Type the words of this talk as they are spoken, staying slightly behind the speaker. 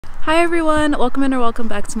Hi everyone, welcome in or welcome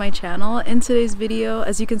back to my channel. In today's video,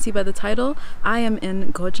 as you can see by the title, I am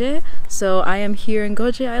in Geoje. So I am here in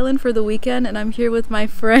Geoje Island for the weekend and I'm here with my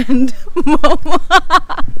friend Momo.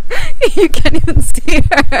 You can't even see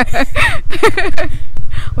her.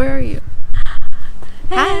 Where are you?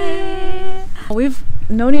 Hi! We've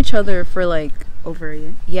known each other for like over a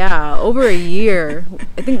year. Yeah, over a year.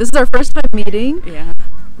 I think this is our first time meeting. Yeah.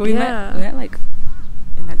 We met like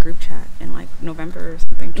in that group chat in like November or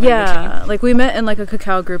something. Yeah, like we met in like a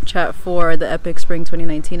cacao group chat for the Epic Spring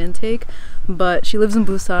 2019 intake, but she lives in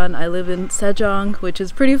Busan, I live in Sejong, which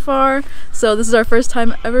is pretty far, so this is our first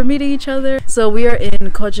time ever meeting each other. So we are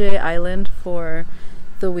in Geoje Island for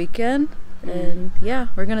the weekend, and yeah,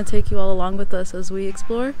 we're gonna take you all along with us as we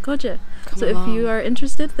explore Geoje. So if you are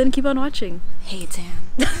interested, then keep on watching. Hey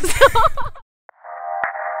Dan.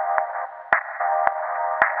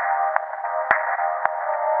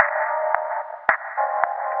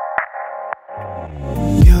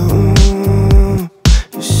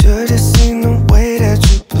 You should have seen the way that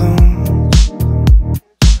you bloom.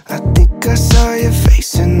 I think I saw your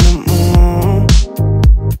face in the moon.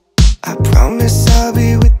 I promise I'll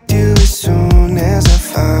be with you as soon as I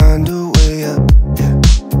find a way up, yeah.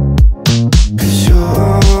 'Cause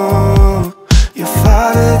you're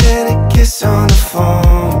farther than a kiss on the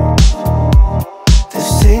phone.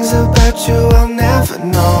 There's things about you I'll never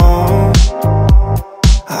know.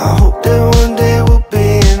 I hope that one day we'll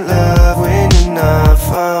be in love when you're not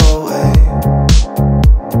far away.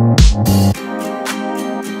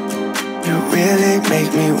 You really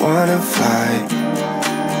make me wanna fly,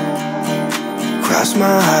 cross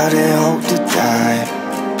my heart and hope to die.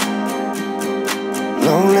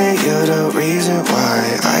 Lonely, you're the reason why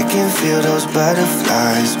I can feel those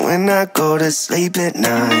butterflies when I go to sleep at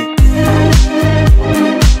night.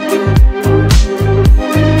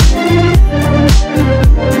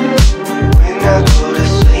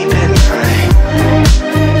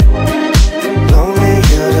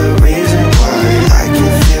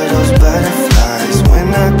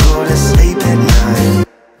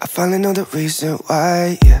 I know the reason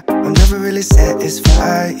why, yeah. I'm never really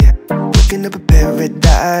satisfied, yeah. Waking up in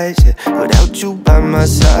paradise, yeah, without you by my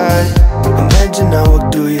side. Imagine I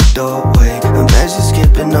walk through your doorway. Imagine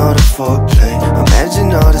skipping all the foreplay.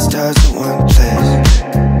 Imagine all the stars in one place.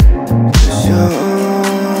 'Cause you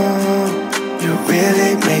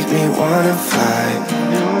really make me wanna fly,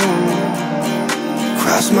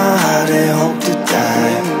 cross my heart and hope to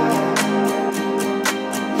die.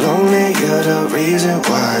 Lonely, you're the reason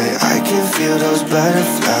why I can feel those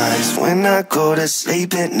butterflies when I go to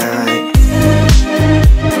sleep at night.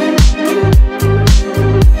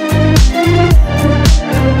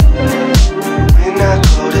 When I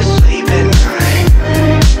go to sleep at night.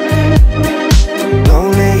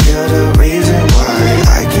 Lonely, you're the reason why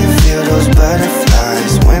I can feel those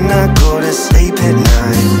butterflies when I go to sleep at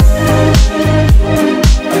night.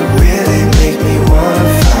 You really make me wanna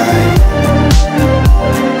fly,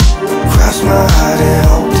 cross my heart and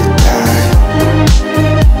hope to die.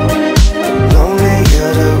 Lonely,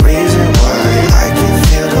 you're the reason why I can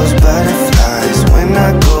feel those butterflies when I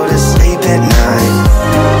go to sleep at night.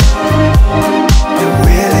 You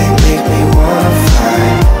really make me wanna fly,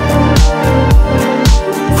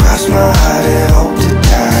 cross my heart and hope to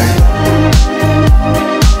die.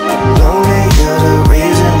 Lonely, you're the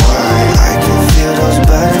reason why I can feel those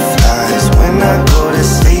butterflies when I go to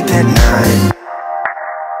sleep at night.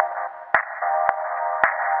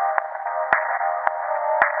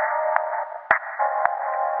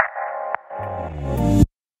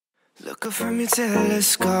 Look up from your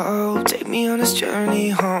telescope, take me on this journey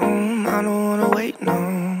home. I don't wanna wait no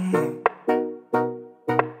more.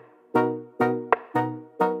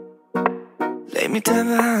 Lay me down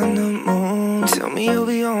behind the moon, tell me you'll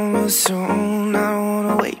be on real soon. I don't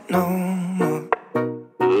wanna wait no more.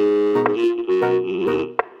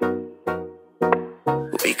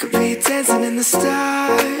 We could be dancing in the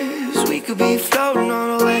stars, we could be floating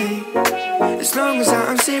on the way. As long as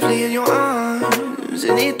I'm safely in your arms,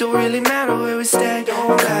 and it don't really matter where we stay.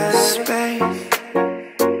 'Cause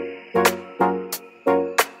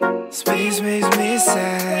space makes me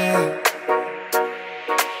sad.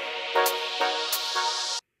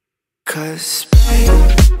 'Cause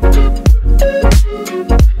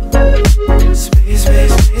space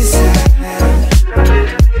makes me sad.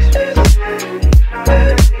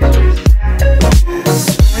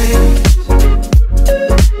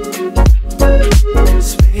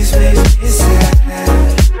 Space makes me sad.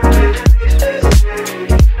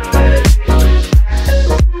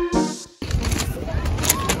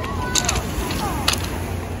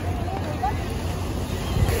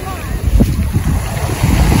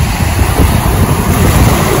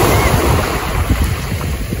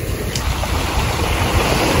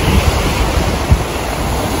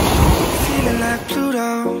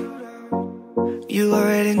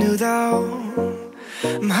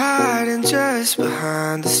 hiding just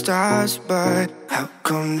behind the stars, but how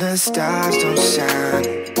come the stars don't shine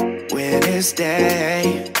when it's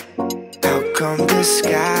day? How come the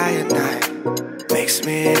sky at night makes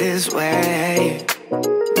me this way?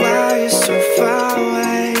 Why you so far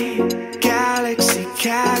away? Galaxy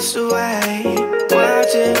cast away,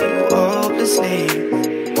 watching you hopelessly.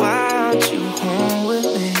 Why aren't you home with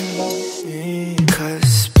me?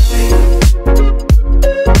 'Cause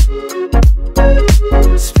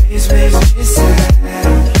space makes me sad.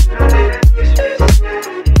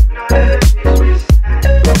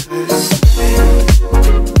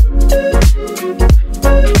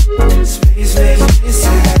 'Cause space makes me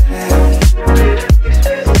sad.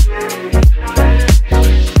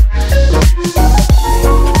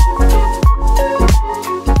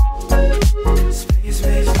 Space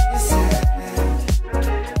makes me sad.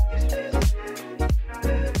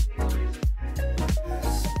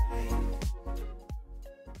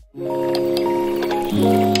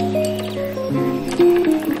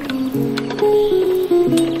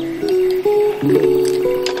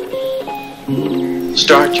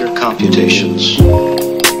 Start your computations.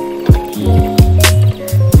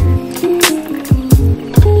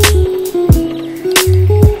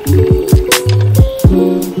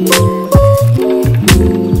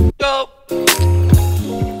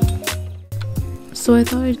 So I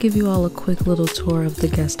thought I'd give you all a quick little tour of the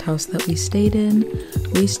guest house that we stayed in.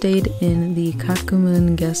 We stayed in the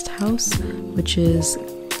Kakumun guest house, which is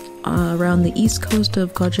around the east coast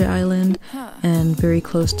of Geoje Island and very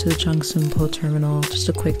close to Jangsunpo Terminal, just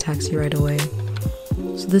a quick taxi ride away.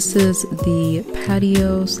 So this is the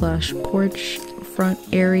patio slash porch front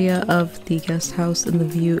area of the guest house, and the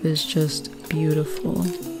view is just beautiful.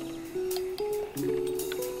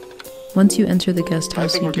 Once you enter the guest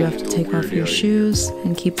house, you do have to take off your shoes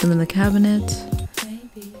and keep them in the cabinet.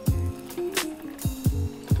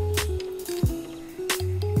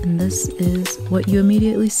 And this is what you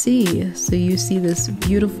immediately see. So you see this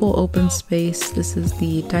beautiful open space. This is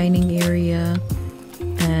the dining area,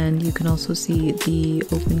 and you can also see the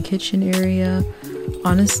open kitchen area.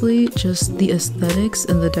 Honestly, just the aesthetics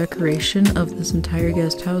and the decoration of this entire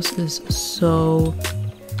guest house is so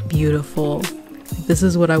beautiful. This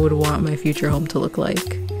is what I would want my future home to look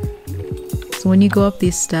like. So when you go up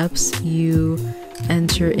these steps, you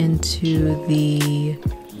enter into the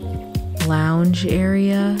lounge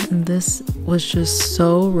area, and this was just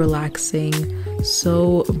so relaxing,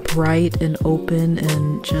 so bright and open,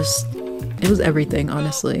 and just, it was everything,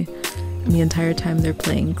 honestly. And the entire time they're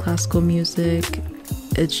playing classical music.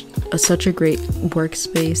 It's such a great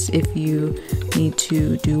workspace if you need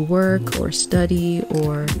to do work or study,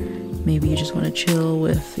 or maybe you just want to chill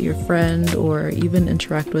with your friend or even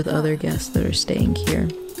interact with other guests that are staying here.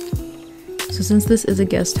 So since this is a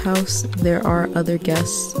guest house, there are other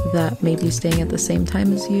guests that may be staying at the same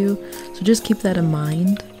time as you, so just keep that in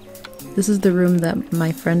mind. This is the room that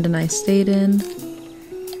my friend and I stayed in.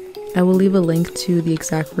 I will leave a link to the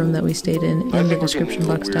exact room that we stayed in the description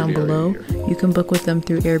box down below. You can book with them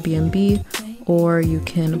through Airbnb, or you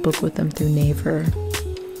can book with them through Naver.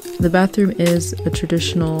 The bathroom is a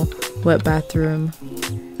traditional wet bathroom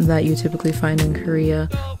that you typically find in Korea,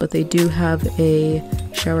 but they do have a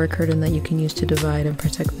shower curtain that you can use to divide and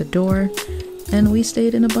protect the door. And we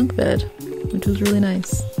stayed in a bunk bed, which was really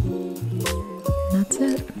nice. And that's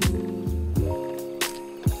it.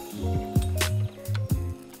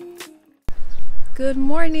 Good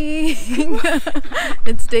morning!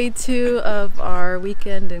 It's day 2 of our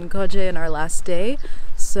weekend in Geoje and our last day.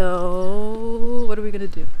 So, what are we gonna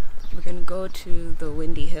do? We're gonna go to the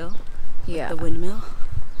Windy Hill. Yeah. The windmill.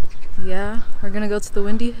 Yeah, we're gonna go to the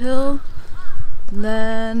Windy Hill. And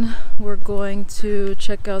then we're going to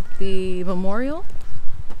check out the memorial.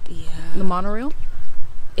 Yeah. The monorail.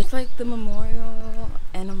 It's like the memorial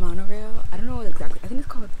and a monorail. I don't know exactly. I think it's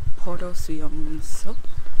called Poro Suyong-so.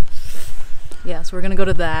 Yeah, so we're gonna go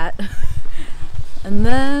to that. And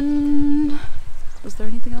then, was there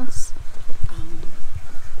anything else?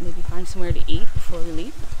 Maybe find somewhere to eat before we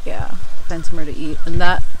leave. Yeah, find somewhere to eat. And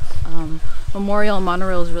that memorial and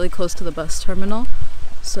monorail is really close to the bus terminal.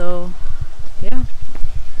 So, yeah,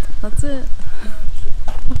 that's it.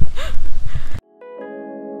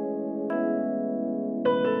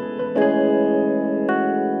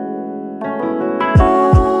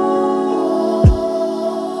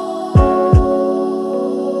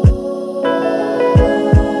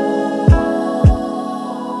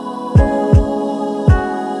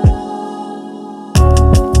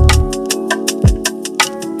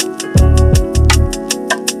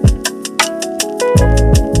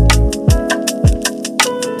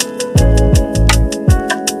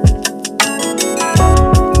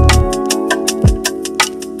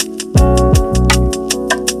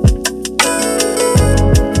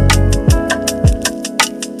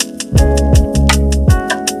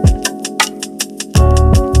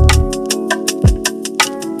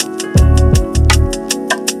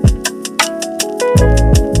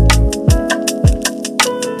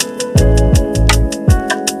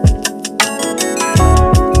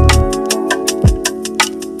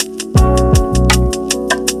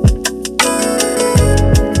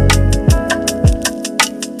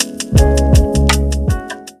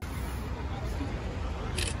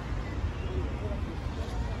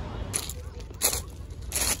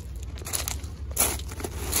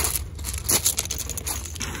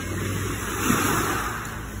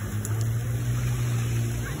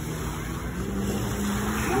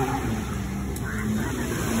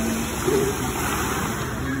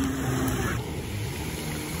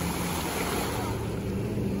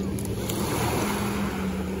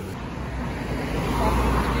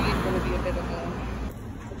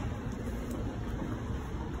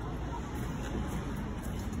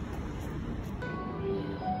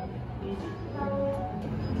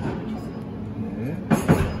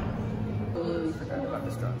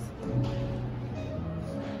 the straws.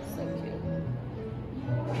 So cute.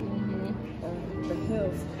 The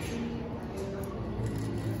heels.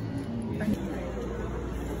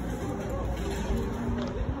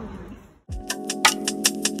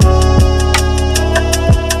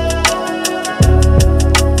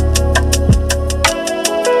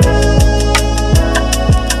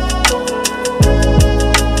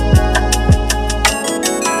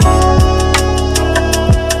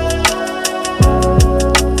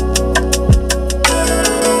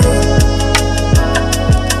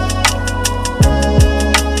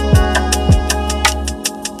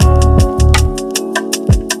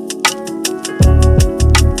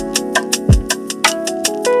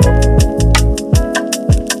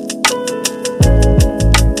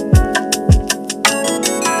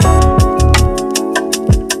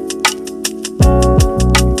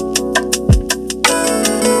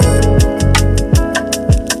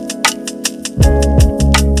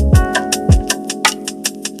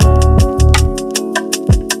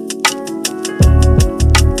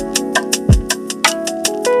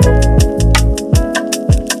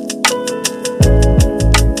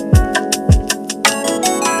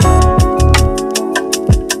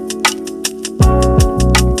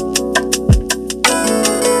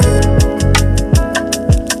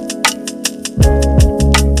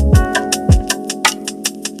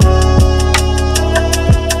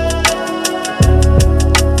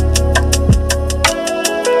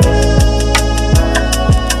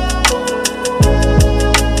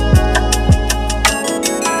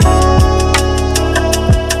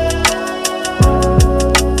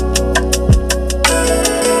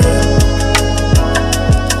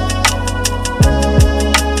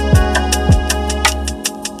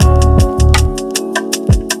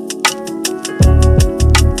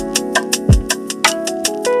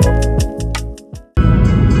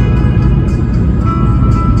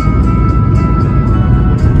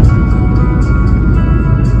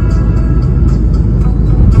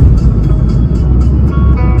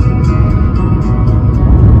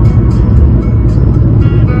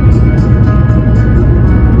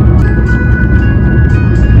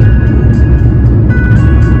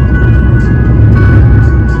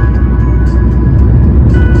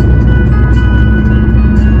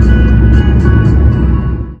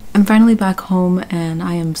 I'm finally back home and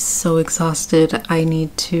I am so exhausted. I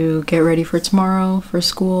need to get ready for tomorrow for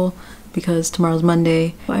school because tomorrow's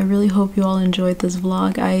Monday. I really hope you all enjoyed this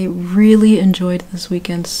vlog. I really enjoyed this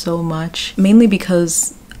weekend so much, mainly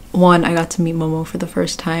because one, I got to meet Momo for the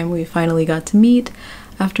first time. We finally got to meet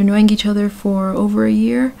after knowing each other for over a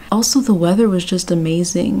year. Also, the weather was just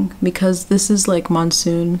amazing because this is like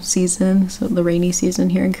monsoon season, so the rainy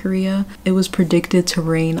season here in Korea. It was predicted to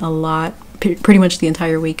rain a lot, pretty much the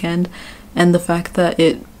entire weekend, and the fact that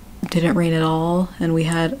it didn't rain at all and we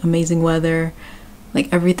had amazing weather,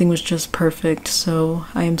 like everything was just perfect. So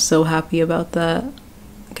I am so happy about that.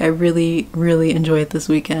 Like, I really enjoyed this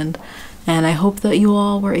weekend. And I hope that you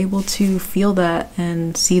all were able to feel that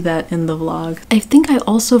and see that in the vlog. I think I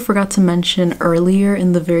also forgot to mention earlier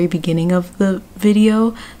in the very beginning of the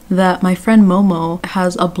video that my friend Momo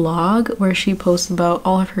has a blog where she posts about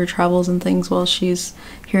all of her travels and things while she's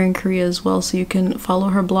here in Korea as well. So you can follow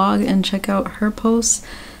her blog and check out her posts.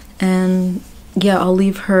 And yeah, I'll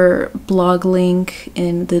leave her blog link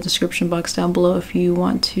in the description box down below if you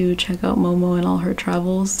want to check out Momo and all her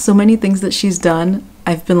travels. So many things that she's done,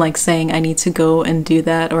 I've been like saying I need to go and do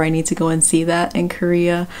that, or I need to go and see that in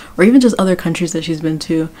Korea, or even just other countries that she's been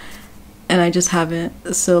to, and I just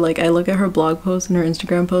haven't. So like I look at her blog posts and her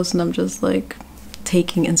Instagram posts and I'm just like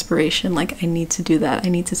taking inspiration, like I need to do that, I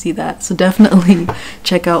need to see that. So definitely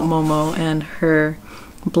check out Momo and her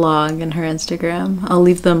blog and her Instagram. I'll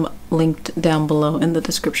leave them linked down below in the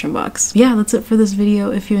description box. Yeah, that's it for this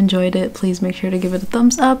video. If you enjoyed it, please make sure to give it a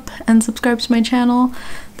thumbs up and subscribe to my channel.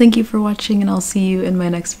 Thank you for watching and I'll see you in my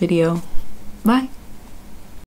next video. Bye!